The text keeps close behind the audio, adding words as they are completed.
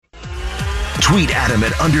Tweet at him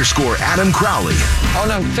at _Adam Crowley. Oh,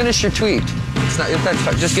 no, finish your tweet. That's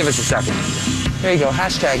fine. Just give us a second. There you go.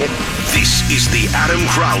 Hashtag it. This is the Adam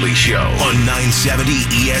Crowley Show on 970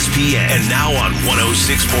 ESPN and now on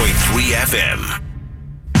 106.3 FM.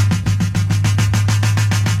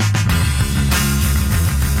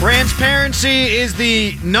 Transparency is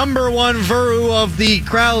the number one virtue of the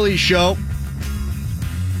Crowley Show.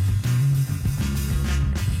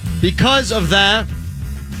 Because of that,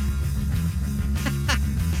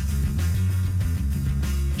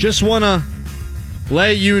 just want to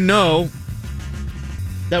let you know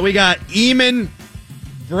that we got Eamon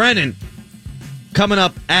Brennan coming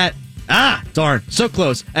up at, so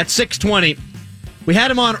close, at 6:20. We had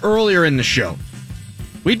him on earlier in the show.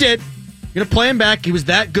 We did. Going to play him back. He was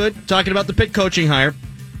that good talking about the Pitt coaching hire.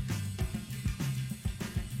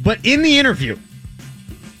 But in the interview,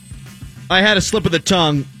 I had a slip of the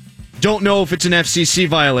tongue. Don't know if it's an FCC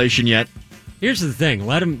violation yet. Here's the thing.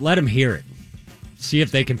 Let him hear it. See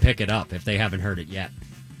if they can pick it up if they haven't heard it yet.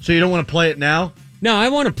 So you don't want to play it now? No, I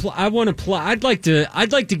want to play. I'd like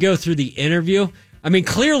to go through the interview. I mean,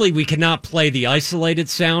 clearly we cannot play the isolated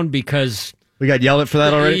sound because we got yelled at for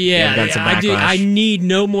that already? Yeah, I need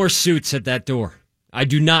no more suits at that door. I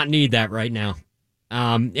do not need that right now.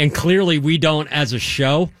 And clearly we don't as a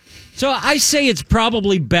show. So I say it's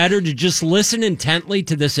probably better to just listen intently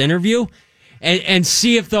to this interview and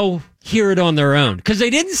see if they'll hear it on their own. Because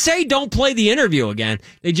they didn't say don't play the interview again.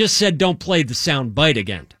 They just said don't play the sound bite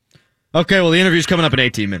again. Okay, well, the interview's coming up in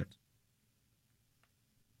 18 minutes.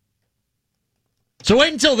 So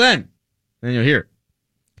wait until then. Then you'll hear it.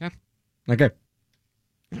 Okay.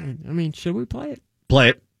 I mean, should we play it? Play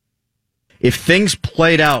it. If things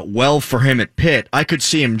played out well for him at Pitt, I could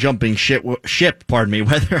see him jumping ship, whether,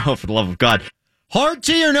 oh, for the love of God. Hard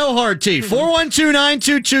T or no hard T?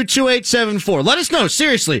 412-922-2874. Let us know,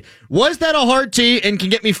 seriously, was that a hard T and can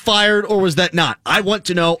get me fired, or was that not? I want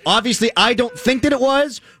to know. Obviously, I don't think that it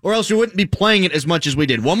was, or else we wouldn't be playing it as much as we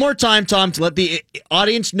did. One more time, Tom, to let the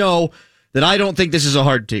audience know that I don't think this is a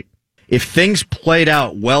hard T. If things played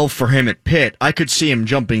out well for him at Pitt, I could see him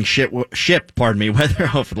jumping ship, whether,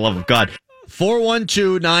 oh, for the love of God.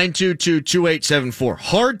 412-922-2874.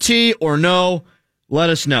 Hard T or no, let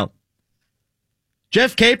us know.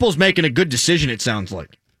 Jeff Capel's making a good decision, it sounds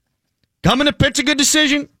like. Coming to Pitt's a good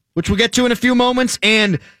decision, which we'll get to in a few moments,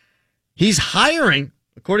 and he's hiring,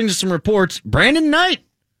 according to some reports, Brandon Knight,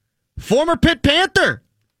 former Pitt Panther.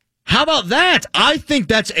 How about that? I think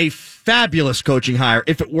that's a fabulous coaching hire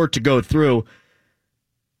if it were to go through.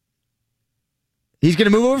 He's going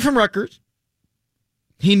to move over from Rutgers.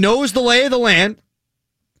 He knows the lay of the land.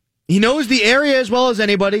 He knows the area as well as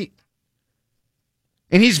anybody.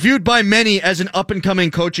 And he's viewed by many as an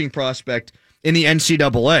up-and-coming coaching prospect in the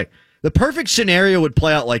NCAA. The perfect scenario would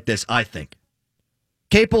play out like this, I think.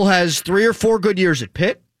 Capel has 3 or 4 good years at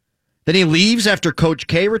Pitt. Then he leaves after Coach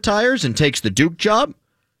K retires and takes the Duke job.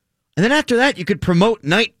 And then after that, you could promote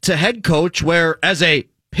Knight to head coach, where as a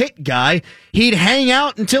Pitt guy, he'd hang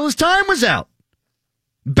out until his time was out.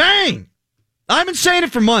 Bang! I've been saying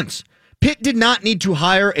it for months. Pitt did not need to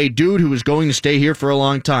hire a dude who was going to stay here for a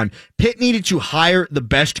long time. Pitt needed to hire the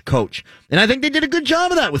best coach. And I think they did a good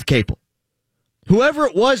job of that with Capel. Whoever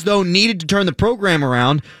it was, though, needed to turn the program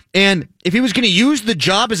around. And if he was going to use the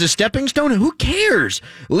job as a stepping stone, who cares?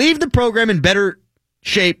 Leave the program in better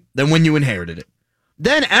shape than when you inherited it.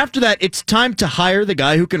 Then after that, it's time to hire the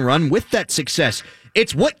guy who can run with that success.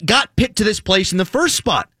 It's what got Pitt to this place in the first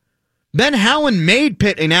spot. Ben Howland made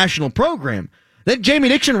Pitt a national program. Then Jamie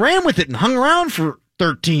Dixon ran with it and hung around for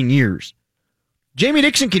 13 years. Jamie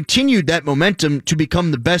Dixon continued that momentum to become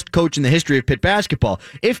the best coach in the history of Pitt basketball.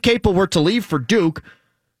 If Capel were to leave for Duke,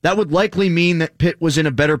 that would likely mean that Pitt was in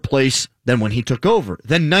a better place than when he took over.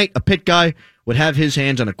 Then Knight, a Pitt guy, would have his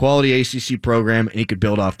hands on a quality ACC program, and he could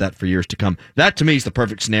build off that for years to come. That, to me, is the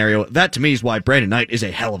perfect scenario. That, to me, is why Brandon Knight is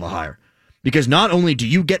a hell of a hire. Because not only do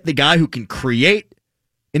you get the guy who can create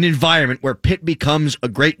an environment where Pitt becomes a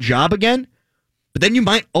great job again, but then you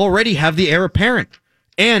might already have the heir apparent.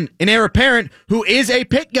 And an heir apparent who is a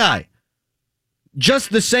Pitt guy. Just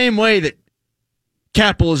the same way that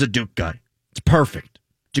Capel is a Duke guy. It's perfect.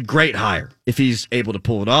 It's a great hire if he's able to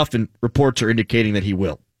pull it off, and reports are indicating that he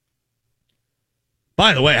will.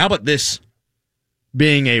 By the way, how about this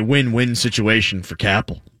being a win-win situation for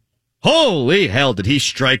Capel? Holy hell, did he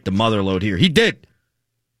strike the mother load here. He did.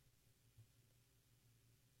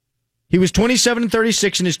 He was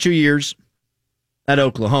 27-36 in his 2 years at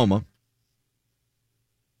Oklahoma.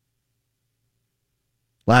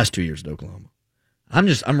 Last 2 years at Oklahoma. I'm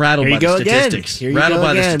rattled by the statistics. Rattled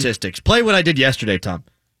by the statistics. Play what I did yesterday, Tom.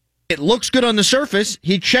 It looks good on the surface.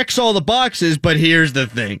 He checks all the boxes, but here's the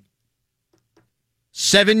thing.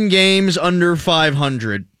 7 games under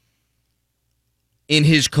 500 in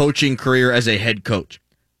his coaching career as a head coach.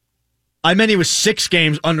 I meant he was 6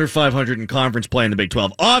 games under 500 in conference play in the Big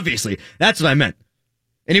 12. Obviously, that's what I meant.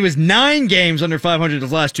 And he was 9 games under 500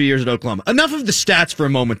 his last 2 years at Oklahoma. Enough of the stats for a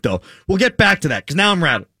moment, though. We'll get back to that, because now I'm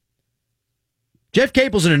rattled. Jeff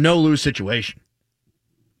Capel's in a no-lose situation.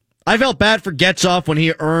 I felt bad for Getzoff when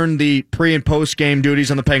he earned the pre- and post-game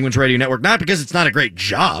duties on the Penguins Radio Network, not because it's not a great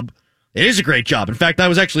job. It is a great job. In fact, I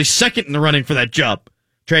was actually second in the running for that job.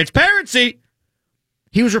 Transparency!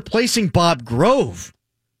 He was replacing Bob Grove.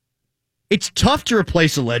 It's tough to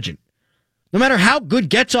replace a legend. No matter how good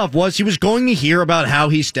Getzoff was, he was going to hear about how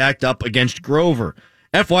he stacked up against Grover.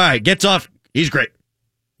 FYI, Getzoff, he's great.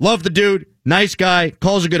 Love the dude, nice guy,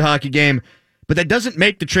 calls a good hockey game, but that doesn't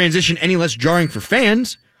make the transition any less jarring for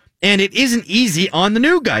fans, and it isn't easy on the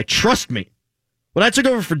new guy, trust me. When I took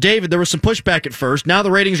over for David, there was some pushback at first. Now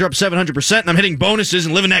the ratings are up 700%, and I'm hitting bonuses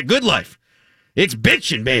and living that good life. It's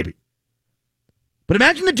bitching, baby. But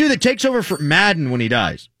imagine the dude that takes over for Madden when he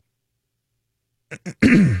dies.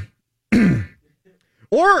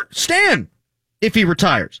 Or Stan, if he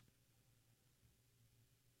retires.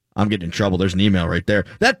 I'm getting in trouble. There's an email right there.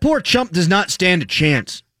 That poor chump does not stand a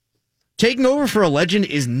chance. Taking over for a legend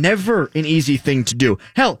is never an easy thing to do.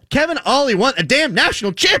 Hell, Kevin Ollie won a damn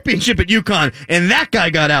national championship at UConn, and that guy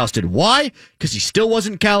got ousted. Why? Because he still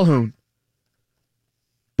wasn't Calhoun.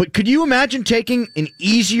 But could you imagine taking an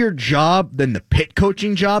easier job than the Pitt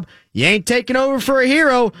coaching job? You ain't taking over for a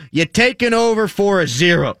hero. You're taking over for a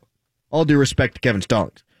zero. All due respect to Kevin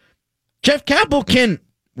Stallings. Jeff Capel can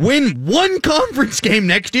win 1 conference game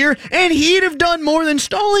next year, and he'd have done more than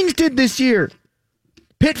Stallings did this year.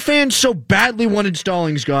 Pitt fans so badly wanted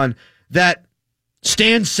Stallings gone that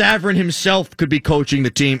Stan Savran himself could be coaching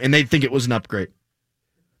the team, and they'd think it was an upgrade.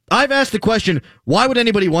 I've asked the question, why would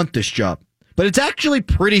anybody want this job? But it's actually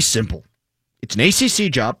pretty simple. It's an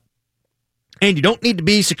ACC job, and you don't need to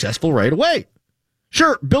be successful right away.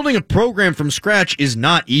 Sure, building a program from scratch is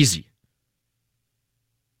not easy.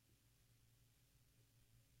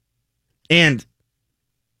 And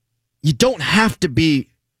you don't have to be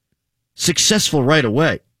successful right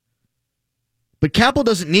away. But Capel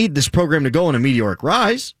doesn't need this program to go on a meteoric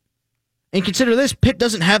rise. And consider this, Pitt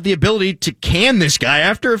doesn't have the ability to can this guy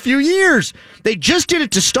after a few years. They just did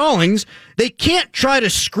it to Stallings. They can't try to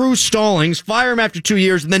screw Stallings, fire him after 2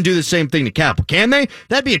 years, and then do the same thing to Capel, can they?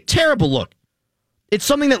 That'd be a terrible look. It's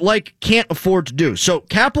something that can't afford to do. So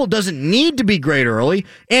Capel doesn't need to be great early,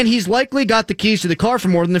 and he's likely got the keys to the car for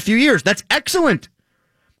more than a few years. That's excellent.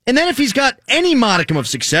 And then if he's got any modicum of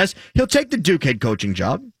success, he'll take the Duke head coaching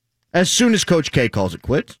job as soon as Coach K calls it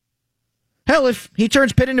quits. Hell, if he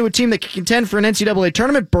turns Pitt into a team that can contend for an NCAA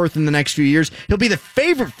tournament berth in the next few years, he'll be the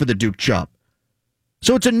favorite for the Duke job.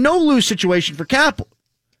 So it's a no-lose situation for Capel.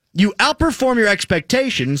 You outperform your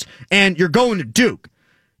expectations, and you're going to Duke.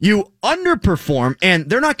 You underperform, and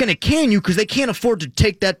they're not going to can you because they can't afford to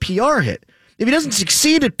take that PR hit. If he doesn't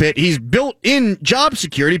succeed at Pitt, he's built in job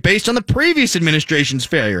security based on the previous administration's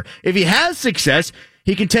failure. If he has success,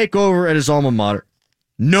 he can take over at his alma mater.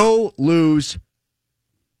 No lose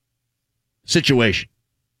situation.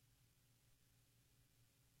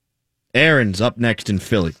 Aaron's up next in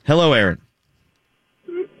Philly. Hello, Aaron.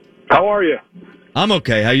 How are you? I'm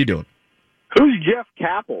okay. How you doing? Who's Jeff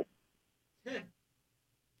Capel?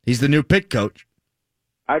 He's the new Pitt coach.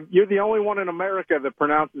 You're the only one in America that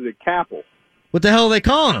pronounces it Capel. What the hell are they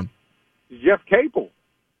calling him? Jeff Capel.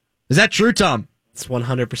 Is that true, Tom? It's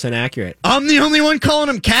 100% accurate. I'm the only one calling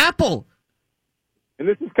him Capel. And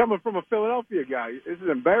this is coming from a Philadelphia guy. This is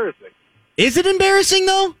embarrassing. Is it embarrassing,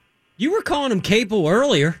 though? You were calling him Capel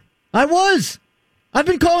earlier. I was. I've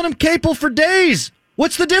been calling him Capel for days.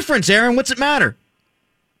 What's the difference, Aaron? What's it matter?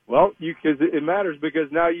 Well, because it matters because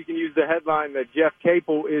now you can use the headline that Jeff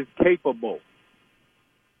Capel is capable.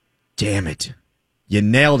 Damn it. You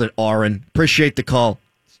nailed it, Aaron. Appreciate the call.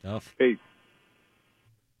 Stuff. Peace.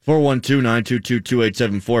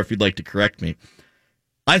 412-922-2874 if you'd like to correct me.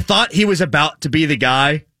 I thought he was about to be the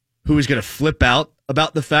guy who was going to flip out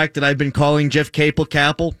about the fact that I've been calling Jeff Capel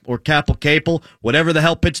or Capel, whatever the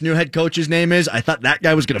hell Pitt's new head coach's name is. I thought that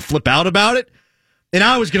guy was going to flip out about it, and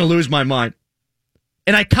I was going to lose my mind.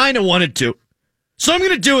 And I kind of wanted to. So I'm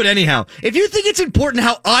going to do it anyhow. If you think it's important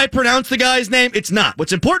how I pronounce the guy's name, it's not.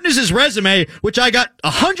 What's important is his resume, which I got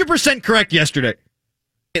 100% correct yesterday.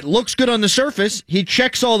 It looks good on the surface. He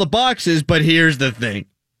checks all the boxes, but here's the thing.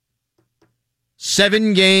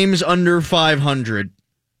 7 games under 500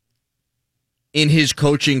 in his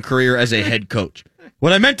coaching career as a head coach.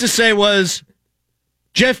 What I meant to say was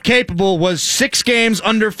Jeff Capable was 6 games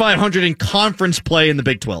under 500 in conference play in the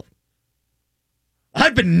Big 12.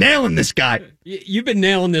 I've been nailing this guy. You've been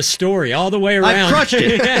nailing this story all the way around. I crushed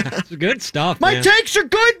it. Yeah, it's good stuff, My man. takes are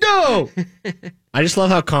good, though. I just love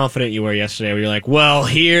how confident you were yesterday. Where you're like, well,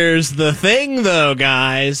 here's the thing, though,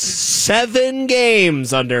 guys. 7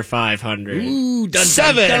 games under 500. Ooh, dun,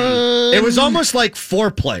 7. Dun, dun. It was almost like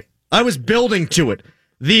foreplay. I was building to it.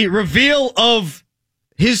 The reveal of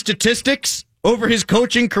his statistics over his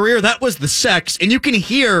coaching career, that was the sex. And you can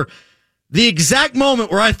hear the exact moment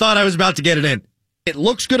where I thought I was about to get it in. It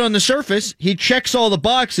looks good on the surface. He checks all the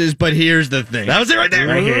boxes, but here's the thing. That was it right there.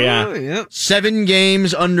 Right here, yeah. 7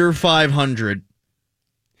 games under 500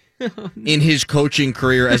 in his coaching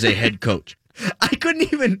career as a head coach. I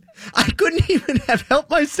couldn't even have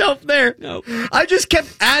helped myself there. Nope. I just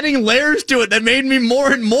kept adding layers to it that made me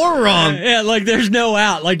more and more wrong. Yeah, like there's no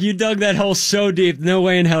out. Like you dug that hole so deep, no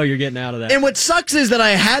way in hell you're getting out of that. And what sucks is that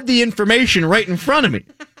I had the information right in front of me.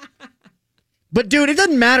 But, dude, it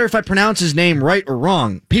doesn't matter if I pronounce his name right or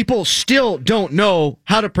wrong. People still don't know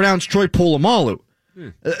how to pronounce Troy Polamalu.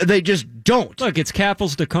 They just don't. Look, it's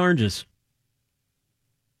Capels to Carnges.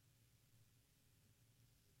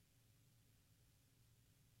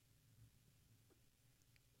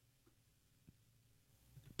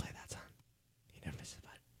 Play that song. You never miss a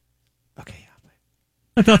butt. Okay, yeah, I'll play.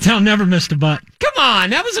 I thought Tom never missed a butt. Come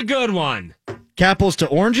on, that was a good one. Capels to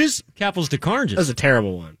oranges? Capels to Carnges. That was a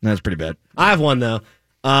terrible one. That's pretty bad. I have one, though.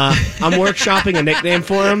 I'm workshopping a nickname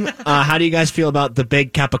for him. How do you guys feel about the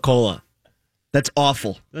Big Capicola? That's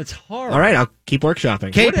awful. That's horrible. All right, I'll keep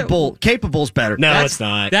workshopping. Capable's better. No, it's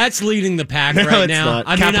not. That's leading the pack No, right it's now. not.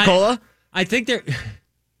 I mean, Capicola? I think there.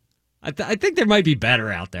 I think there might be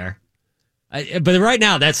better out there. But right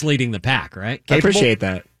now, that's leading the pack, right? I appreciate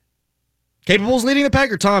that. Capable's leading the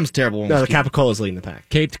pack or Tom's terrible? No, the Capicola's leading the pack.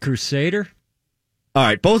 Caped Crusader. All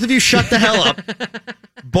right, both of you shut the hell up.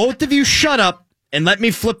 Both of you shut up and let me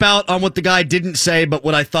flip out on what the guy didn't say, but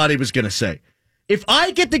what I thought he was going to say. If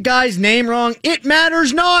I get the guy's name wrong, it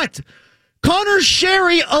matters not. Connor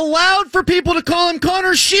Sherry allowed for people to call him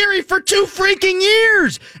Connor Sherry for 2 freaking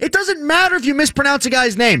years. It doesn't matter if you mispronounce a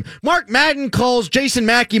guy's name. Mark Madden calls Jason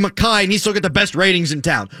Mackey Mackay, and he still get the best ratings in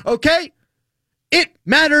town. Okay? It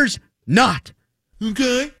matters not.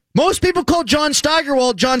 Okay? Most people call John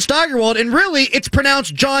Steigerwald, and really, it's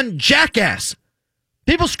pronounced John Jackass.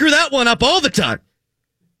 People screw that one up all the time.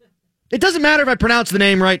 It doesn't matter if I pronounce the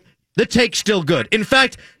name right. The take's still good. In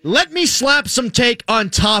fact, let me slap some take on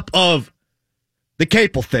top of the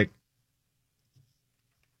Capel thing.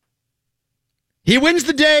 He wins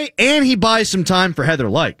the day, and he buys some time for Heather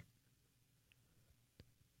Lyke.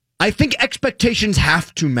 I think expectations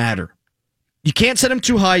have to matter. You can't set them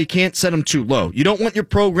too high. You can't set them too low. You don't want your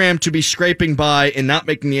program to be scraping by and not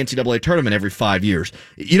making the NCAA tournament every 5 years.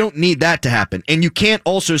 You don't need that to happen. And you can't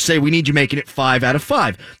also say we need you making it 5 out of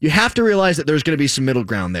 5. You have to realize that there's going to be some middle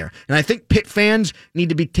ground there. And I think Pitt fans need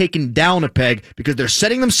to be taken down a peg because they're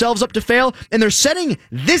setting themselves up to fail, and they're setting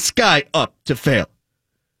this guy up to fail.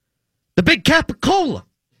 The Big Capicola.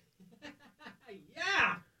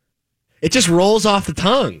 Yeah. It just rolls off the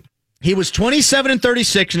tongue. He was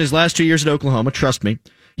 27-36 in his last 2 years at Oklahoma. Trust me.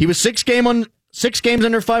 He was 6 games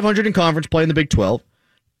under 500 in conference play in the Big 12.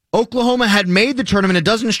 Oklahoma had made the tournament a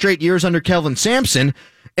dozen straight years under Kelvin Sampson,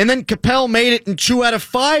 and then Capel made it in 2 out of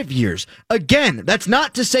 5 years. Again, that's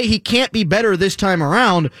not to say he can't be better this time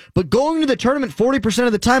around, but going to the tournament 40%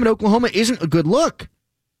 of the time at Oklahoma isn't a good look.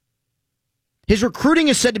 His recruiting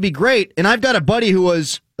is said to be great, and I've got a buddy who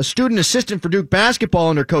was a student assistant for Duke basketball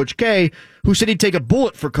under Coach K who said he'd take a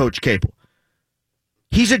bullet for Coach Capel.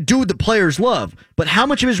 He's a dude the players love, but how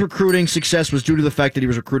much of his recruiting success was due to the fact that he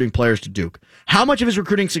was recruiting players to Duke? How much of his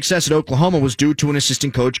recruiting success at Oklahoma was due to an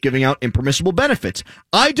assistant coach giving out impermissible benefits?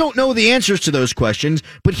 I don't know the answers to those questions,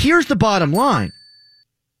 but here's the bottom line.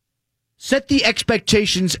 Set the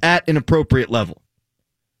expectations at an appropriate level.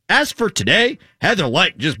 As for today, Heather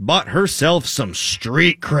Lyke just bought herself some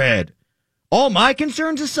street cred. All my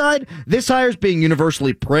concerns aside, this hire is being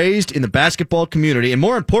universally praised in the basketball community, and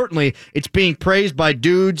more importantly, it's being praised by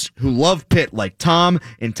dudes who love Pitt like Tom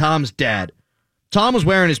and Tom's dad. Tom was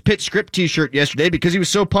wearing his Pitt script t-shirt yesterday because he was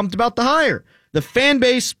so pumped about the hire. The fan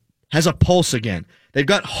base has a pulse again. They've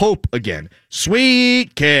got hope again.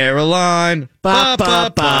 Sweet Caroline. Ba,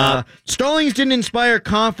 ba, ba. Stallings didn't inspire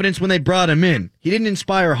confidence when they brought him in. He didn't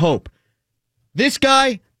inspire hope. This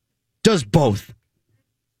guy does both.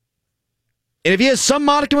 And if he has some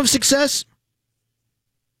modicum of success,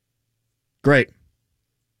 great.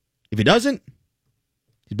 If he doesn't,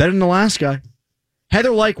 he's better than the last guy.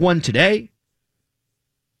 Heather Lyke won today.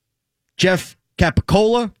 Jeff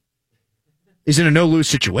Capicola is in a no-lose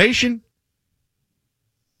situation.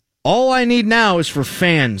 All I need now is for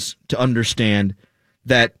fans to understand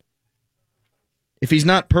that if he's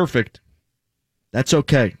not perfect, that's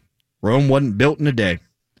okay. Rome wasn't built in a day.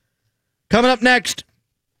 Coming up next,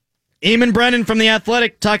 Eamon Brennan from The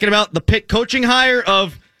Athletic talking about the Pitt coaching hire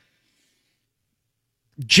of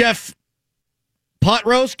Jeff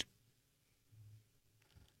Potroast.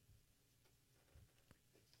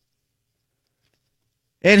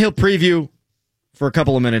 And he'll preview for a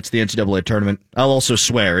couple of minutes the NCAA tournament. I'll also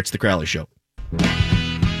swear it's the Crowley Show.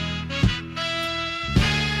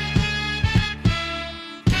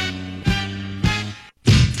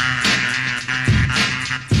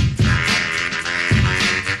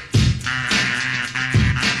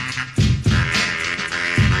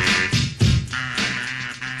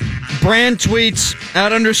 Brand tweets @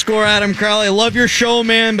 Adam Crowley. I love your show,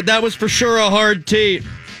 man, but that was for sure a hard tee.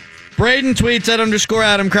 Braden tweets @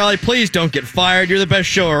 Adam Crowley. Please don't get fired. You're the best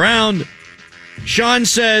show around. Sean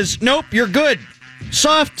says, nope, you're good.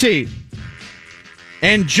 Soft tee.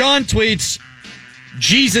 And John tweets,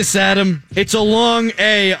 Jesus, Adam, it's a long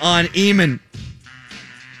A on Eamon.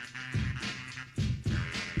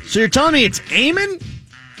 So you're telling me it's Eamon?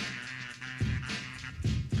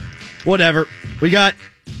 Whatever. We got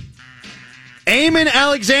Eamon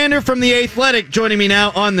Alexander from The Athletic joining me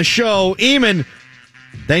now on the show. Eamon,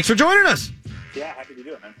 thanks for joining us. Yeah, happy to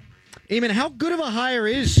do it, man. Eamon, how good of a hire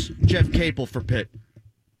is Jeff Capel for Pitt?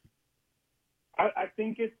 I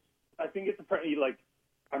think it's a pretty, look,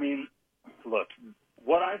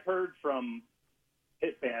 what I've heard from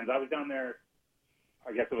Pitt fans, I was down there,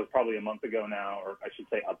 I guess it was probably a month ago now, or I should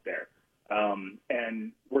say up there,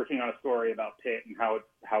 and working on a story about Pitt and how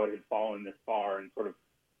it had fallen this far and sort of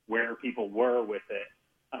where people were with it.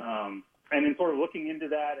 And then sort of looking into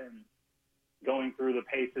that and going through the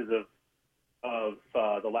paces of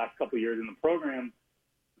the last couple of years in the program,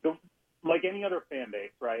 like any other fan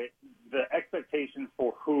base, right, the expectations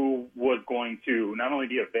for who was going to not only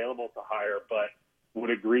be available to hire but would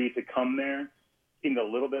agree to come there seemed a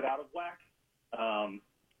little bit out of whack.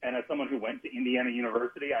 And as someone who went to Indiana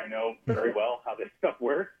University, I know very well how this stuff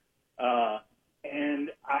works.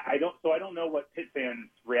 And I don't know what Pitt fans'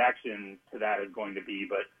 reaction to that is going to be,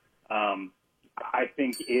 but I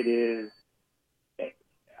think it is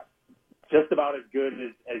just about as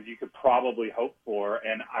good as you could probably hope for.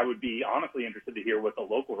 And I would be honestly interested to hear what the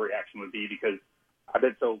local reaction would be, because I've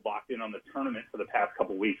been so locked in on the tournament for the past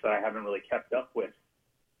couple of weeks that I haven't really kept up with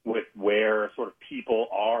where sort of people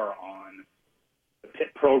are on the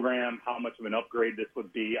Pitt program, how much of an upgrade this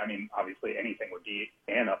would be. I mean, obviously anything would be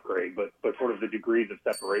an upgrade, but sort of the degrees of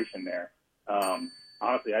separation there.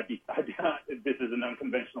 Honestly, this is an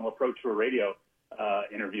unconventional approach to a radio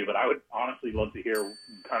interview, but I would honestly love to hear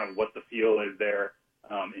kind of what the feel is there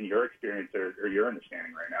in your experience or your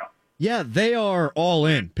understanding right now. Yeah, they are all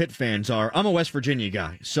in. Pitt fans are. I'm a West Virginia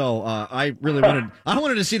guy, so I really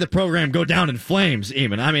wanted to see the program go down in flames,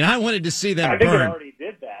 Eamon. I mean, I wanted to see them burn. I think they already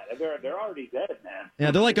did that. They're already dead, man.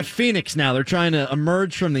 Yeah, they're like a phoenix now. They're trying to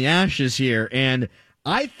emerge from the ashes here, and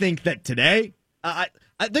I think that today,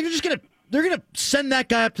 they're gonna send that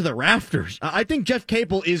guy up to the rafters. I think Jeff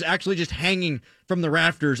Capel is actually just hanging from the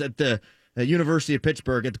rafters at the University of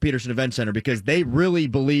Pittsburgh at the Peterson Event Center, because they really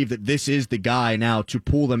believe that this is the guy now to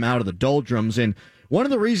pull them out of the doldrums. And one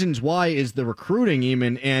of the reasons why is the recruiting,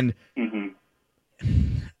 Eamon. And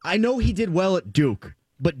I know he did well at Duke,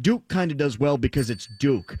 but Duke kind of does well because it's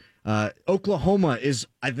Duke. Oklahoma is,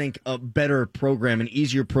 I think, a better program, an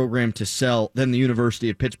easier program to sell than the University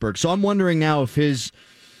of Pittsburgh. So I'm wondering now if his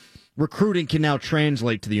recruiting can now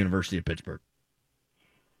translate to the University of Pittsburgh.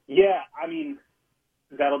 Yeah, I mean,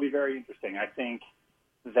 that'll be very interesting. I think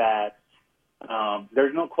that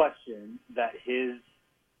there's no question that his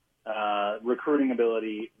recruiting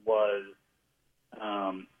ability was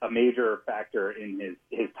a major factor in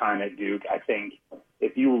his time at Duke. I think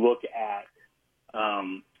if you look at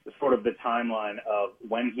sort of the timeline of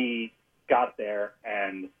when he got there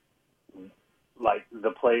and like the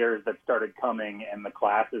players that started coming and the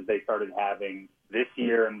classes they started having this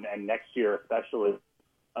year and next year especially,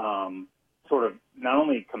 sort of not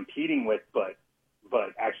only competing with, but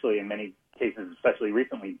actually in many cases, especially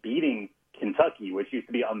recently, beating Kentucky, which used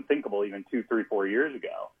to be unthinkable even 2, 3, 4 years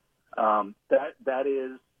ago. That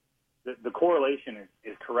is the correlation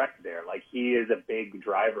is correct there. Like, he is a big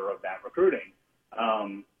driver of that recruiting.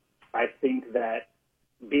 I think that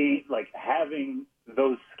having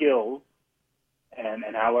those skills and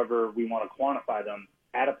however we want to quantify them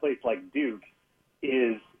at a place like Duke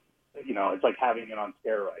is, it's like having it on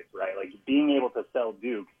steroids, right? Like, being able to sell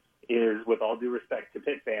Duke is, with all due respect to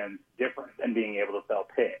Pitt fans, different than being able to sell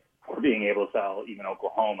Pitt. for being able to sell even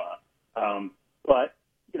Oklahoma. But,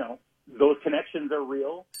 those connections are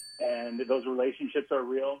real, and those relationships are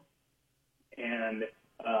real, and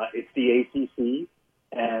it's the ACC,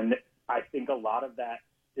 and I think a lot of that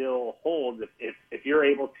still holds if you're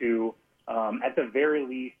able to, at the very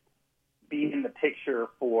least, be in the picture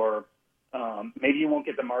for maybe you won't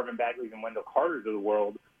get the Marvin Bagleys and Wendell Carters of the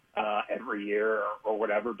world every year or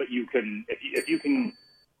whatever, but you can if you can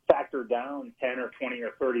factor down 10 or 20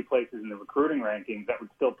 or 30 places in the recruiting rankings, that would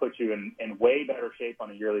still put you in way better shape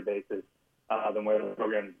on a yearly basis than where the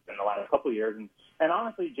program has been the last couple of years. And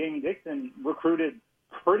honestly, Jamie Dixon recruited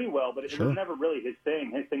pretty well, but it was never really his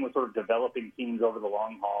thing. His thing was sort of developing teams over the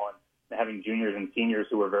long haul and having juniors and seniors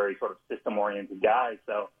who were very sort of system-oriented guys.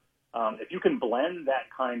 So if you can blend that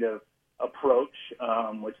kind of approach,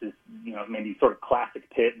 which is, maybe sort of classic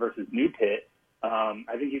Pitt versus new Pitt,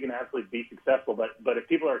 I think you can absolutely be successful. But if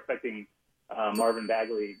people are expecting Marvin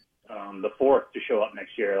Bagley the fourth to show up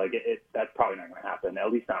next year, that's probably not going to happen,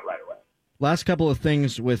 at least not right away. Last couple of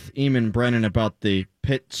things with Eamon Brennan about the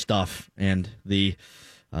Pitt stuff and the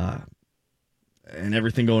and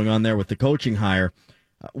everything going on there with the coaching hire.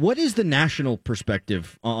 What is the national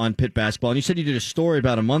perspective on Pitt basketball? And you said you did a story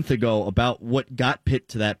about a month ago about what got Pitt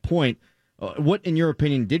to that point. What, in your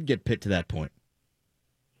opinion, did get Pitt to that point?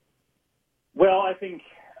 Well,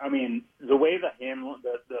 the way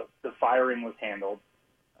the firing was handled,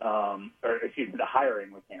 the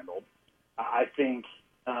hiring was handled, I think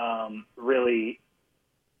really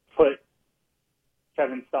put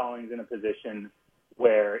Kevin Stallings in a position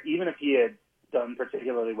where even if he had done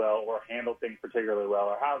particularly well or handled things particularly well,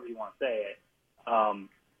 or however you want to say it,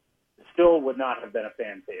 still would not have been a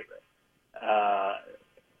fan favorite.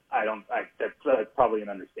 That's probably an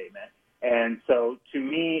understatement. And so to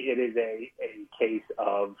me, it is a case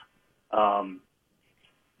of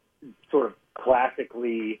sort of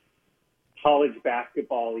classically college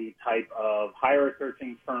basketball-y type of hire a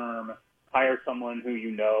searching firm, hire someone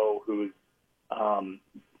who's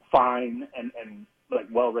fine and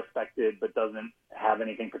well respected, but doesn't have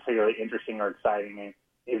anything particularly interesting or exciting, and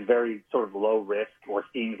is very sort of low risk or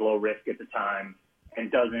seems low risk at the time,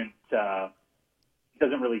 and doesn't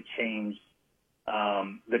really change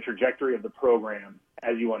the trajectory of the program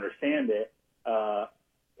as you understand it.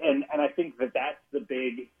 And I think that's the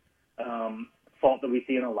big fault that we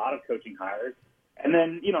see in a lot of coaching hires. And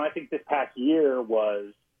then, I think this past year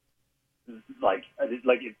was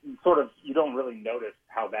it's sort of, you don't really notice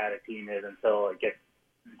how bad a team is until it gets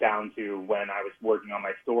down to when I was working on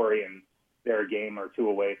my story and they're a game or two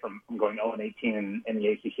away from going 0-18 in the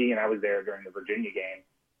ACC, and I was there during the Virginia game.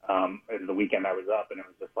 It was the weekend I was up, and it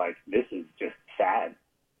was just like, this is just sad.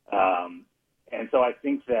 And so I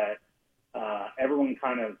think that everyone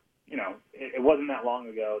kind of, it wasn't that long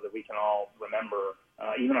ago that we can all remember,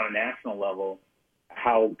 even on a national level,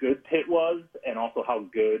 how good Pitt was and also how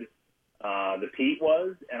good the Pete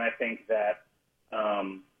was. And I think that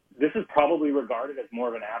this is probably regarded as more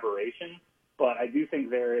of an aberration, but I do think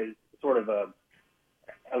there is sort of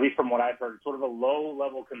at least from what I've heard, sort of a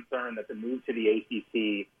low-level concern that the move to the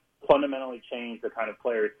ACC fundamentally changed the kind of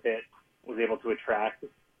players Pitt was able to attract,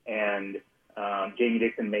 and Jamie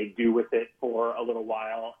Dixon made do with it for a little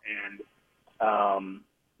while, and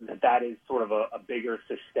that is sort of a bigger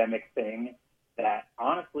systemic thing that,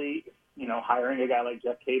 honestly, hiring a guy like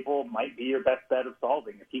Jeff Capel might be your best bet of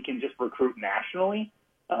solving. If he can just recruit nationally,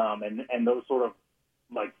 and those sort of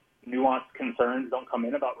nuanced concerns don't come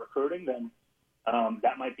in about recruiting, then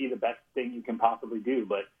that might be the best thing you can possibly do.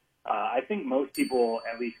 But I think most people,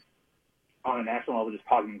 at least on a national level, just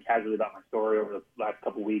talking casually about my story over the last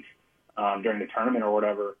couple of weeks during the tournament or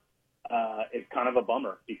whatever, it's kind of a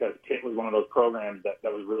bummer because Pitt was one of those programs that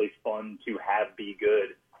was really fun to have be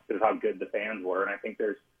good because of how good the fans were. And I think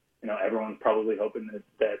there's, everyone's probably hoping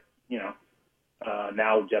that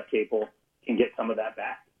now Jeff Capel can get some of that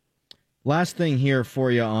back. Last thing here for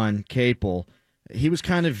you on Capel. He was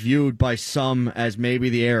kind of viewed by some as maybe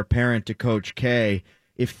the heir apparent to Coach K.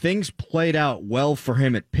 If things played out well for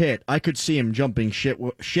him at Pitt, I could see him jumping ship,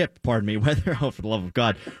 whether, oh, for the love of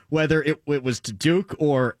God, whether it was to Duke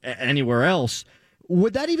or anywhere else.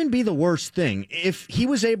 Would that even be the worst thing? If he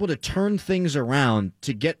was able to turn things around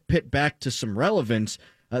to get Pitt back to some relevance,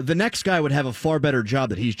 the next guy would have a far better job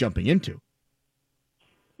that he's jumping into.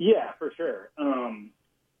 Yeah, for sure.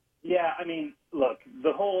 Look,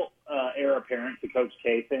 the whole heir apparent to Coach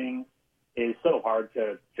K thing is so hard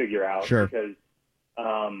to figure out. Sure. Because,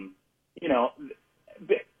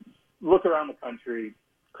 look around the country,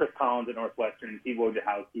 Chris Collins at Northwestern, Steve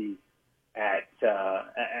Wojciechowski at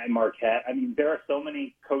Marquette. There are so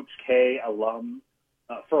many Coach K alums.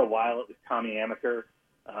 For a while, it was Tommy Amaker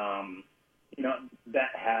that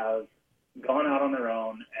have gone out on their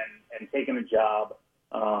own and taken a job,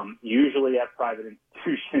 usually at private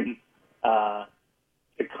institutions,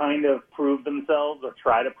 to kind of prove themselves or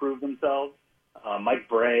try to prove themselves. Mike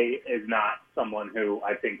Bray is not someone who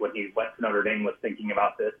I think when he went to Notre Dame was thinking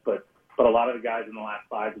about this, but a lot of the guys in the last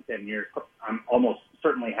 5 to 10 years almost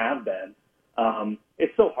certainly have been.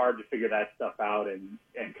 It's so hard to figure that stuff out, and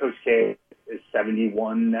Coach K is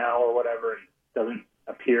 71 now or whatever, and doesn't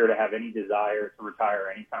appear to have any desire to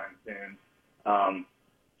retire anytime soon.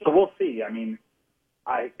 So we'll see. I mean,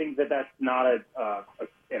 I think that's not an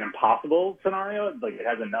impossible scenario. Like, it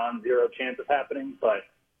has a non-zero chance of happening, but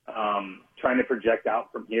trying to project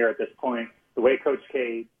out from here at this point, the way Coach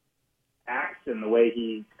K acts and the way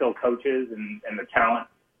he still coaches and the talent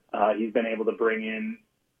he's been able to bring in,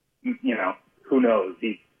 who knows?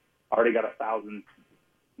 He's already got 1,000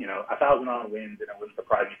 odd wins, and it wouldn't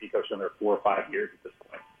surprise me if he coached another 4 or 5 years at this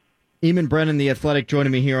point. Eamon Brennan, The Athletic,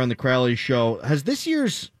 joining me here on the Crowley Show. Has this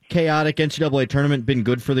year's chaotic NCAA tournament been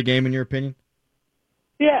good for the game, in your opinion?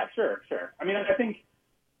 Yeah, sure. I mean, I think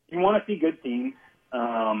you want to see good teams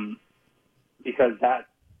because that,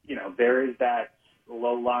 there is that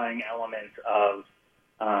low-lying element of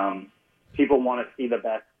people want to see the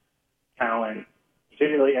best talent.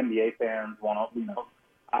 Particularly NBA fans want to,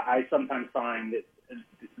 I sometimes find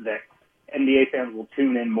that NBA fans will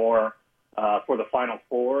tune in more for the Final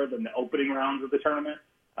Four than the opening rounds of the tournament.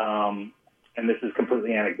 And this is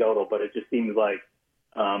completely anecdotal, but it just seems like,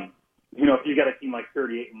 if you got a team like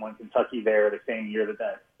 38-1 Kentucky there the same year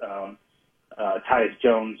that Tyus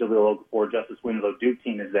Jones, Jahlil Okafor, Justice Winslow Duke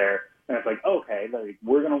team is there, and it's like, okay,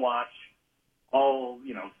 we're going to watch all,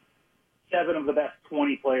 7 of the best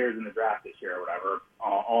 20 players in the draft this year or whatever,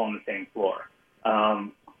 all on the same floor.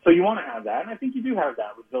 So you want to have that, and I think you do have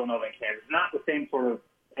that with Villanova and Kansas. Not the same sort of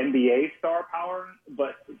NBA star power,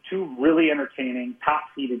 but 2 really entertaining,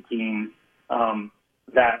 top-seeded teams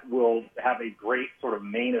that will have a great sort of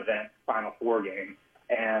main event Final Four game.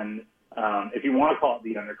 And if you want to call it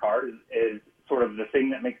the undercard, is sort of the thing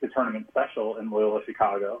that makes the tournament special in Loyola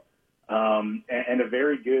Chicago, and a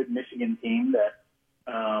very good Michigan team that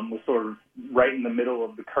was sort of right in the middle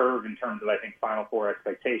of the curve in terms of, I think, Final Four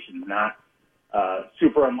expectations. Not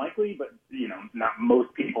super unlikely, but, not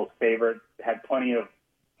most people's favorite. Had plenty of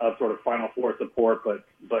sort of Final Four support, but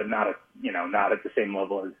not at the same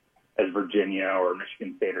level as Virginia or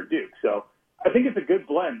Michigan State or Duke. So I think it's a good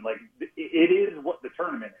blend. Like, it is what the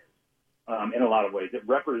tournament is in a lot of ways. It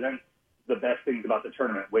represents the best things about the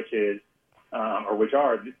tournament, which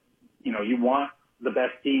are, you want the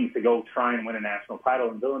best teams to go try and win a national title.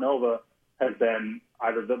 And Villanova has been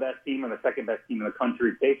either the best team or the second best team in the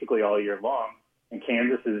country basically all year long. And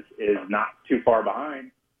Kansas is not too far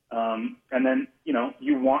behind. And then,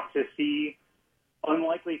 you want to see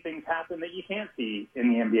unlikely things happen that you can't see in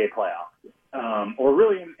the NBA playoffs, or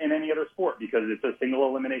really in any other sport, because it's a single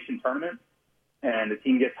elimination tournament and the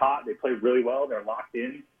team gets hot, they play really well, they're locked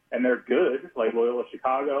in, and they're good, like Loyola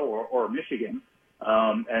Chicago or Michigan.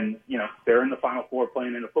 And, they're in the Final Four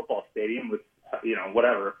playing in a football stadium with,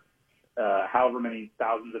 however many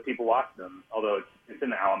thousands of people watch them, although it's in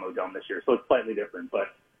the Alamo Dome this year, so it's slightly different. But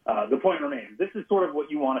the point remains, this is sort of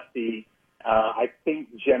what you want to see. I think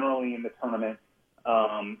generally in the tournament,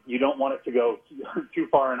 you don't want it to go too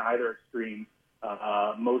far in either extreme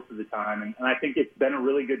most of the time. And I think it's been a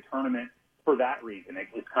really good tournament for that reason.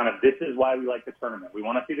 It's kind of, this is why we like the tournament. We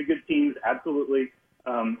want to see the good teams, absolutely.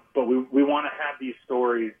 But we want to have these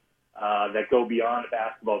stories that go beyond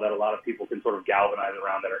basketball that a lot of people can sort of galvanize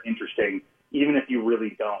around, that are interesting, even if you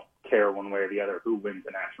really don't care one way or the other who wins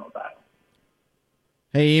the national title.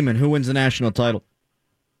 Hey, Eamon, who wins the national title?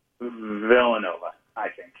 Villanova, I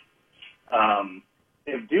think.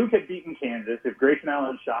 If Duke had beaten Kansas, if Grayson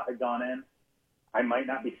Allen's shot had gone in, I might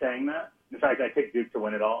not be saying that. In fact, I picked Duke to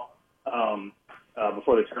win it all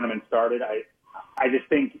before the tournament started. I just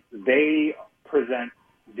think they present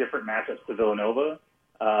different matchups to Villanova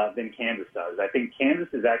than Kansas does. I think Kansas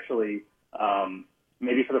is actually,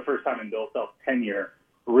 maybe for the first time in Bill Self's tenure,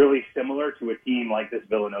 really similar to a team like this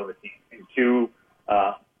Villanova team. And 2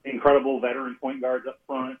 incredible veteran point guards up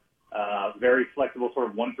front, very flexible sort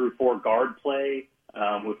of 1 through 4 guard play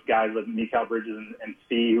with guys like Mikal Bridges and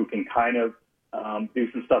Fee, who can kind of do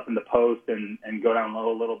some stuff in the post and go down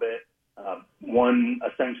low a little bit. 1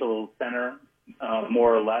 essential center,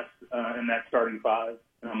 more or less, in that starting 5.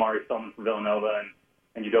 Amari Spellman for Villanova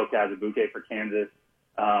and Udoka Azubuike for Kansas.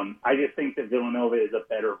 I just think that Villanova is a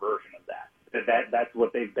better version of that. That's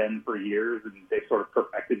what they've been for years, and they've sort of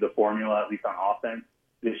perfected the formula, at least on offense,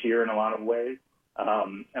 this year in a lot of ways.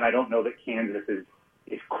 And I don't know that Kansas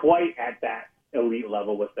is quite at that elite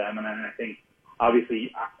level with them. And I think,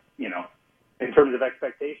 obviously, in terms of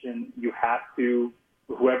expectation, you have to,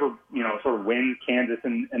 whoever, sort of wins Kansas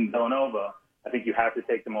and Villanova, I think you have to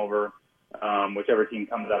take them over whichever team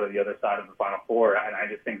comes out of the other side of the Final Four. And I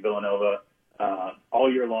just think Villanova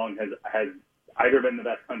all year long has either been the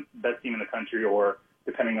best team in the country, or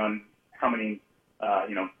depending on how many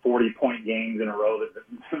 40-point games in a row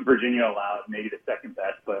that Virginia allowed, maybe the second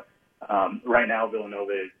best. But right now,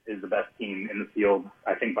 Villanova is the best team in the field,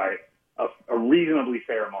 I think, by a reasonably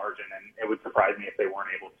fair margin. And it would surprise me if they weren't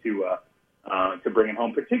able to bring it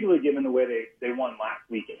home, particularly given the way they won last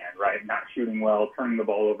weekend, right? Not shooting well, turning the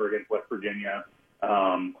ball over against West Virginia.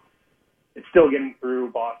 It's still getting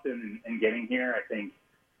through Boston and getting here. I think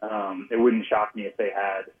it wouldn't shock me if they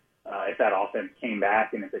had, if that offense came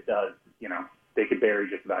back, and if it does, they could bury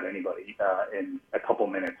just about anybody in a couple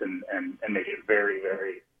minutes and make it very,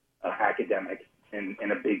 very academic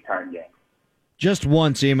in a big-time game. Just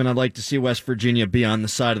once, Eamon, I'd like to see West Virginia be on the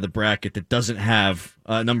side of the bracket that doesn't have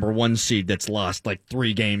a number 1 seed that's lost like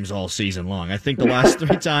 3 games all season long. I think the last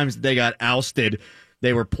 3 times they got ousted,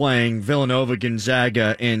 they were playing Villanova,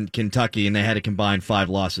 Gonzaga, and Kentucky, and they had a combined 5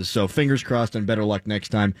 losses. So fingers crossed and better luck next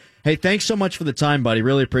time. Hey, thanks so much for the time, buddy.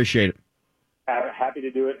 Really appreciate it. Happy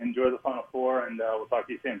to do it. Enjoy the Final Four, and we'll talk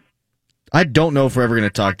to you soon. I don't know if we're ever going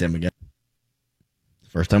to talk to him again.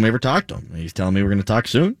 First time we ever talked to him. He's telling me we're going to talk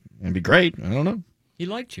soon. It'd be great. I don't know. He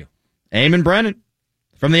liked you. Eamon Brennan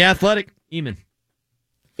from The Athletic. Eamon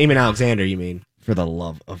Alexander, you mean? For the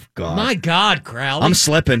love of God. My God, Crowley. I'm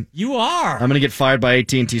slipping. You are. I'm going to get fired by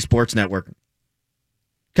AT&T Sports Network.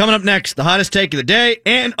 Coming up next, the hottest take of the day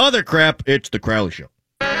and other crap. It's The Crowley Show.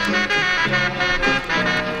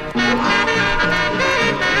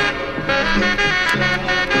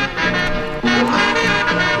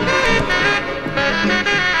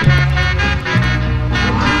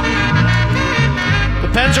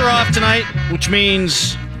 Pens are off tonight, which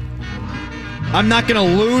means I'm not going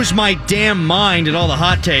to lose my damn mind at all the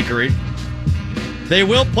hot takery. They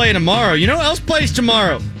will play tomorrow. You know who else plays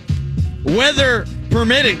tomorrow? Weather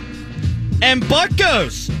permitting. And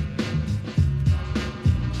Buccos.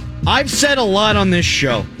 I've said a lot on this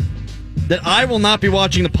show that I will not be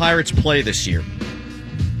watching the Pirates play this year.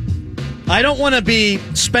 I don't want to be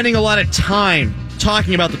spending a lot of time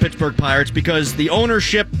talking about the Pittsburgh Pirates because the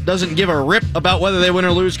ownership doesn't give a rip about whether they win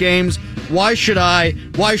or lose games. Why should I?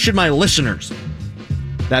 Why should my listeners?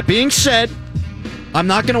 That being said, I'm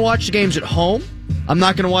not going to watch the games at home. I'm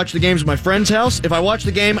not going to watch the games at my friend's house. If I watch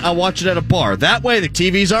the game, I'll watch it at a bar. That way, the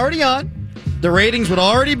TV's already on. The ratings would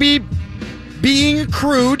already be being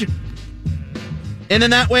accrued. And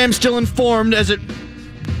then that way, I'm still informed as it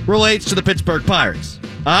relates to the Pittsburgh Pirates.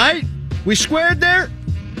 All right? We squared there?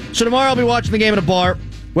 So tomorrow I'll be watching the game at a bar,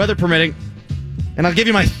 weather permitting, and I'll give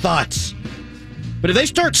you my thoughts. But if they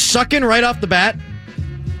start sucking right off the bat,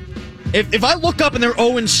 if I look up and they're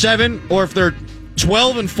 0-7, or if they're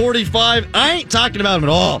 12-45, I ain't talking about them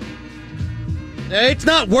at all. It's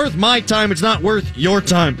not worth my time. It's not worth your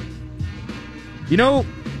time. You know,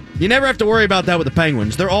 you never have to worry about that with the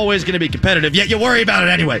Penguins. They're always going to be competitive, yet you worry about it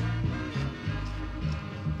anyway.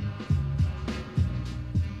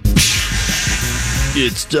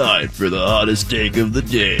 It's time for the hottest take of the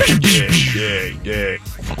day.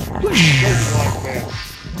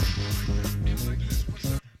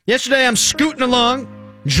 Yesterday, I'm scooting along,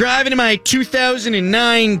 driving in my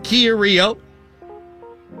 2009 Kia Rio,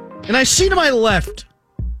 and I see to my left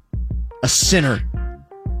a sinner.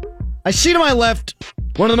 I see to my left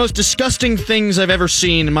one of the most disgusting things I've ever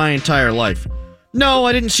seen in my entire life. No,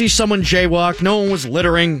 I didn't see someone jaywalk. No one was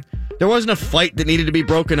littering. There wasn't a fight that needed to be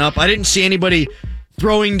broken up. I didn't see anybody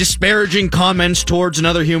throwing disparaging comments towards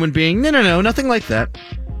another human being. No, nothing like that.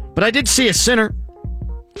 But I did see a sinner.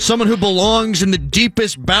 Someone who belongs in the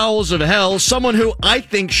deepest bowels of hell. Someone who I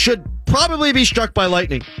think should probably be struck by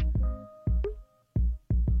lightning.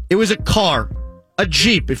 It was a car. A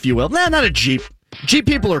Jeep, if you will. Nah, not a Jeep. Jeep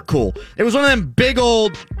people are cool. It was one of them big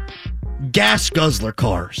old gas guzzler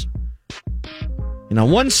cars. And on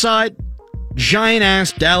one side,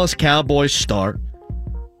 giant-ass Dallas Cowboys star.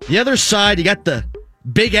 The other side, you got the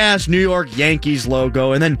big-ass New York Yankees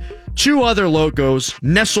logo, and then 2 other logos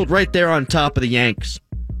nestled right there on top of the Yanks.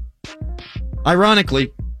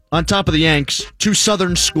 Ironically, on top of the Yanks, 2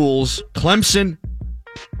 southern schools, Clemson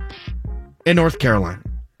and North Carolina.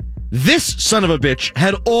 This son of a bitch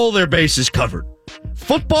had all their bases covered.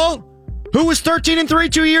 Football? Who was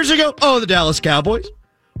 13-3 2 years ago? Oh, the Dallas Cowboys.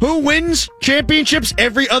 Who wins championships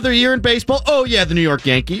every other year in baseball? Oh, yeah, the New York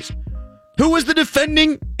Yankees. Who was the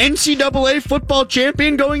defending NCAA football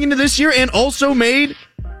champion going into this year and also made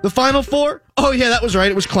the Final Four? Oh, yeah, that was right.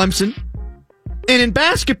 It was Clemson. And in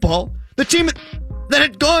basketball, the team that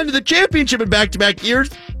had gone to the championship in back-to-back years,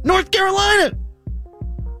 North Carolina.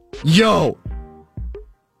 Yo,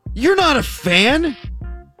 you're not a fan.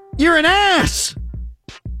 You're an ass.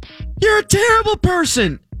 You're a terrible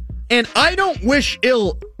person. And I don't wish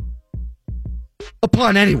ill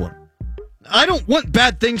upon anyone. I don't want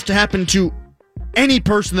bad things to happen to any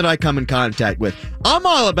person that I come in contact with. I'm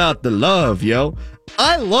all about the love, yo.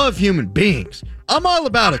 I love human beings. I'm all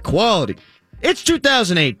about equality. It's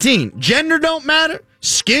 2018. Gender don't matter.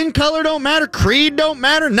 Skin color don't matter. Creed don't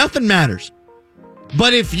matter. Nothing matters.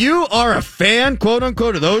 But if you are a fan, quote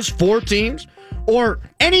unquote, of those 4 teams or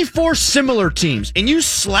any 4 similar teams, and you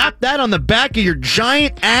slap that on the back of your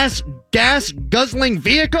giant ass gas guzzling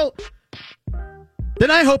vehicle,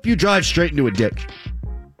 then I hope you drive straight into a ditch.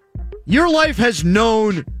 Your life has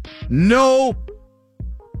known no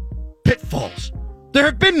pitfalls. There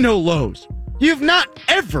have been no lows. You've not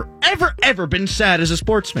ever been sad as a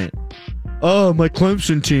sports fan. Oh, my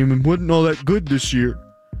Clemson team wasn't all that good this year.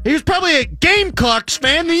 He was probably a Gamecocks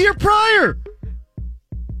fan the year prior.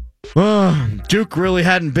 Oh, Duke really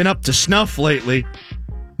hadn't been up to snuff lately.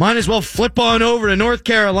 Might as well flip on over to North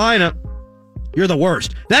Carolina. You're the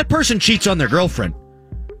worst. That person cheats on their girlfriend.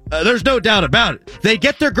 There's no doubt about it. They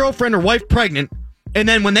get their girlfriend or wife pregnant, and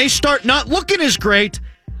then when they start not looking as great,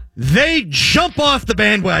 they jump off the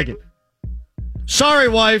bandwagon. Sorry,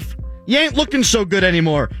 wife. You ain't looking so good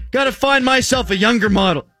anymore. Gotta find myself a younger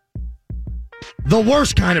model. The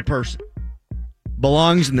worst kind of person.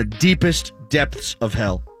 Belongs in the deepest depths of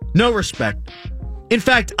hell. No respect. In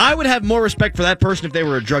fact, I would have more respect for that person if they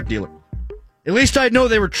were a drug dealer. At least I'd know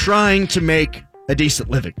they were trying to make a decent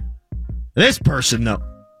living. This person, though.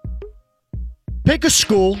 Pick a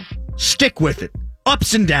school, stick with it.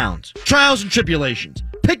 Ups and downs, trials and tribulations.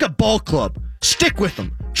 Pick a ball club, stick with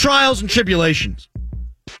them. Trials and tribulations.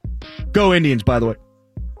 Go Indians, by the way.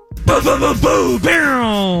 Boo-boo-boo-boo!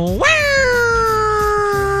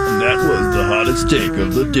 That was the hottest take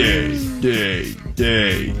of the day.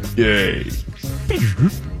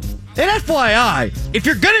 And FYI, if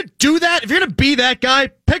you're going to do that, if you're going to be that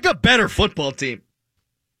guy, pick a better football team.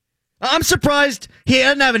 I'm surprised he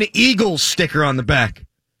doesn't have an Eagles sticker on the back.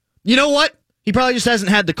 You know what? He probably just hasn't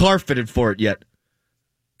had the car fitted for it yet.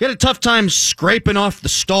 Got a tough time scraping off the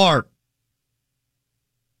star.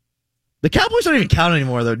 The Cowboys don't even count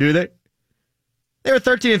anymore, though, do they? They were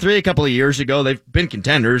 13-3 a couple of years ago. They've been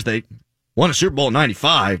contenders. They won a Super Bowl in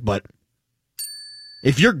 95, but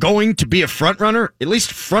if you're going to be a front runner, at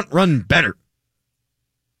least front run better.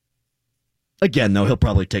 Again, though, he'll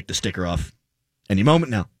probably take the sticker off any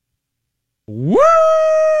moment now. Woo!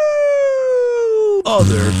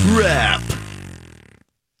 Other crap.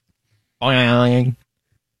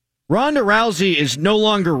 Ronda Rousey is no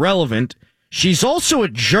longer relevant. She's also a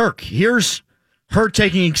jerk. Here's her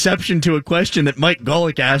taking exception to a question that Mike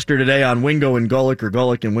Golick asked her today on Wingo and Golick, or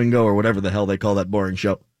Golick and Wingo, or whatever the hell they call that boring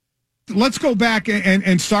show. Let's go back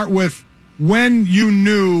and start with when you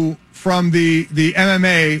knew from the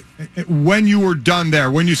MMA, when you were done there,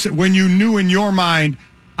 when you knew in your mind,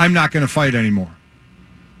 I'm not going to fight anymore.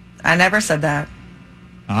 I never said that.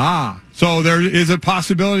 So there is a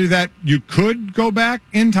possibility that you could go back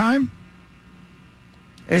in time?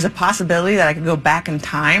 There's a possibility that I could go back in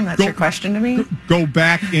time? That's your question to me? Go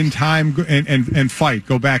back in time and fight.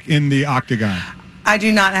 Go back in the octagon. I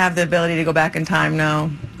do not have the ability to go back in time, no.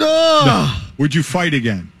 No. Would you fight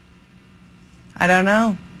again? I don't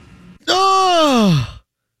know.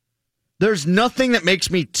 There's nothing that makes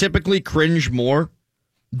me typically cringe more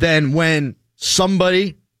than when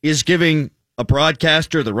somebody is giving a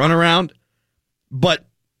broadcaster the runaround, but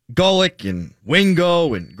Golick and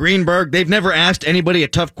Wingo and Greenberg, they've never asked anybody a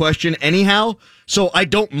tough question anyhow, so I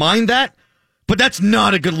don't mind that, but that's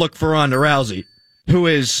not a good look for Ronda Rousey, who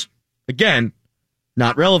is, again,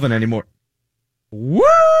 not relevant anymore. Woo!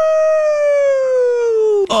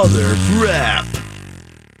 Other crap.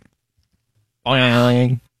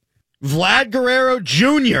 Vlad Guerrero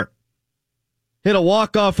Jr. hit a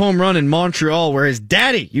walk-off home run in Montreal where his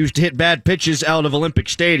daddy used to hit bad pitches out of Olympic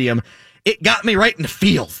Stadium. It got me right in the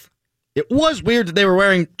feels. It was weird that they were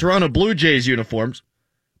wearing Toronto Blue Jays uniforms,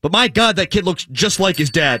 but my God, that kid looks just like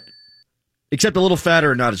his dad, except a little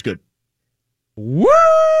fatter and not as good. Woo!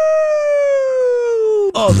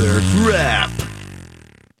 Other crap.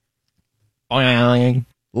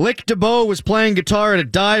 Lick DeBow was playing guitar at a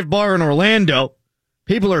dive bar in Orlando.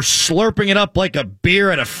 People are slurping it up like a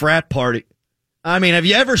beer at a frat party. I mean, have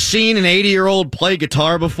you ever seen an 80-year-old play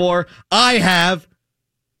guitar before? I have.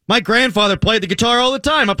 My grandfather played the guitar all the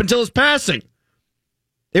time up until his passing.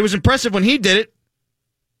 It was impressive when he did it.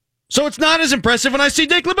 So it's not as impressive when I see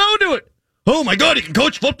Dick LeBeau do it. Oh my God, he can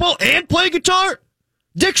coach football and play guitar?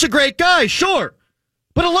 Dick's a great guy, sure.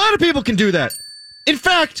 But a lot of people can do that. In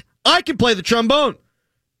fact, I can play the trombone.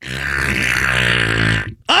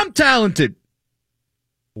 I'm talented.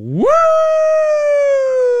 Woo!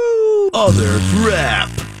 Other crap.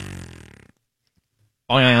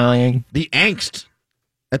 The angst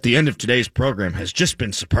at the end of today's program has just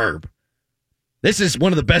been superb. This is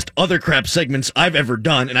one of the best other crap segments I've ever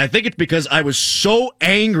done, and I think it's because I was so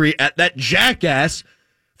angry at that jackass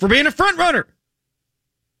for being a front runner.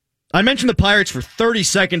 I mentioned the Pirates for 30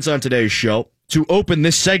 seconds on today's show to open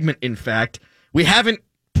this segment, in fact. We haven't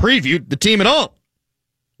previewed the team at all.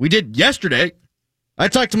 We did yesterday. I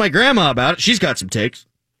talked to my grandma about it. She's got some takes.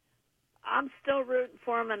 I'm still rooting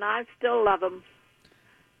for them, and I still love them.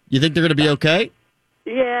 You think they're going to be okay?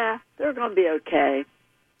 Yeah, they're going to be okay.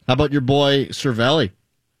 How about your boy Cervelli?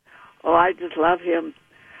 Oh, I just love him.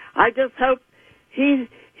 I just hope he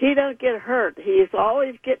don't get hurt. He's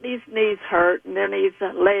always getting his knees hurt, and then he's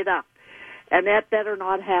laid up. And that better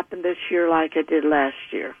not happen this year like it did last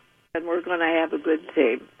year. And we're going to have a good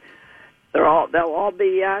team. They'll all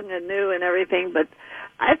be young and new and everything, but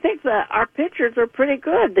I think that our pitchers are pretty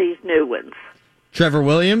good, these new ones. Trevor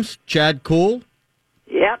Williams, Chad Kuhl.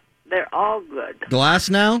 Yep, they're all good.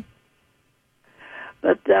 Glasnow.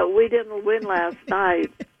 But we didn't win last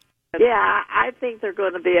night. Yeah, I think they're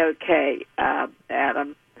going to be okay,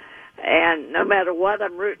 Adam. And no matter what,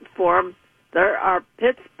 I'm rooting for them. They're our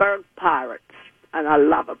Pittsburgh Pirates, and I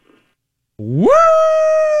love them. Woo!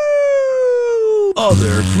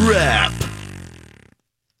 Other crap.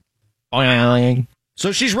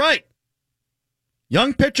 So she's right.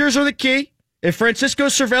 Young pitchers are the key. If Francisco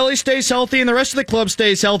Cervelli stays healthy and the rest of the club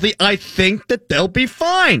stays healthy, I think that they'll be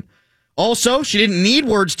fine. Also, she didn't need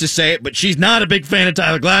words to say it, but she's not a big fan of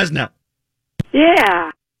Tyler Glasnow.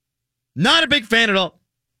 Yeah. Not a big fan at all.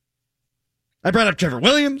 I brought up Trevor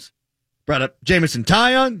Williams, brought up Jameson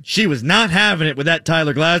Taillon. She was not having it with that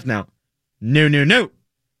Tyler Glasnow. No.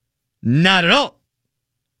 Not at all.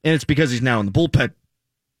 And it's because he's now in the bullpen.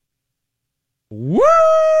 Woo!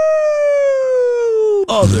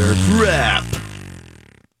 Other crap.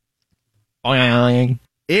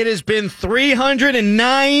 It has been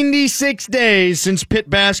 396 days since Pitt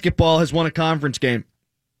basketball has won a conference game.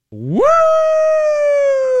 Woo!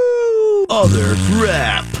 Other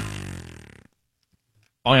crap.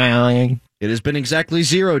 It has been exactly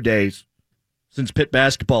 0 days since Pitt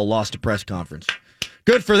basketball lost a press conference.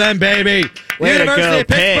 Good for them, baby. Way University to go, of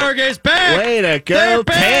Pittsburgh Pitt. is back. Way to go, They're Pitt.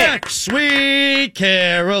 back. Sweet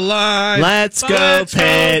Caroline. Let's go,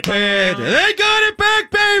 Pitt. They got it back,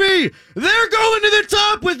 baby. They're going to the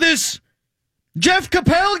top with this Jeff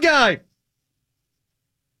Capel guy.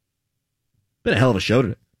 Been a hell of a show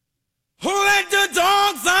today. Who let the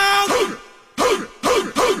dogs out?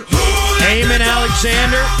 Eamon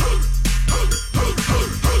Alexander.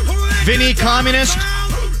 Vinny Communist.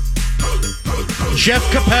 Jeff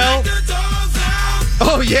Capel.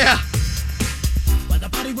 Oh, yeah.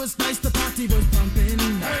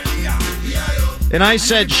 And I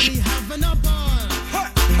said,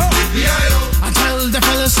 Until the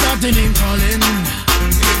fellas start the name calling.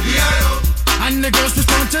 And the girls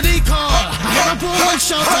respond to the call. I have a poor one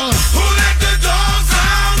shout out.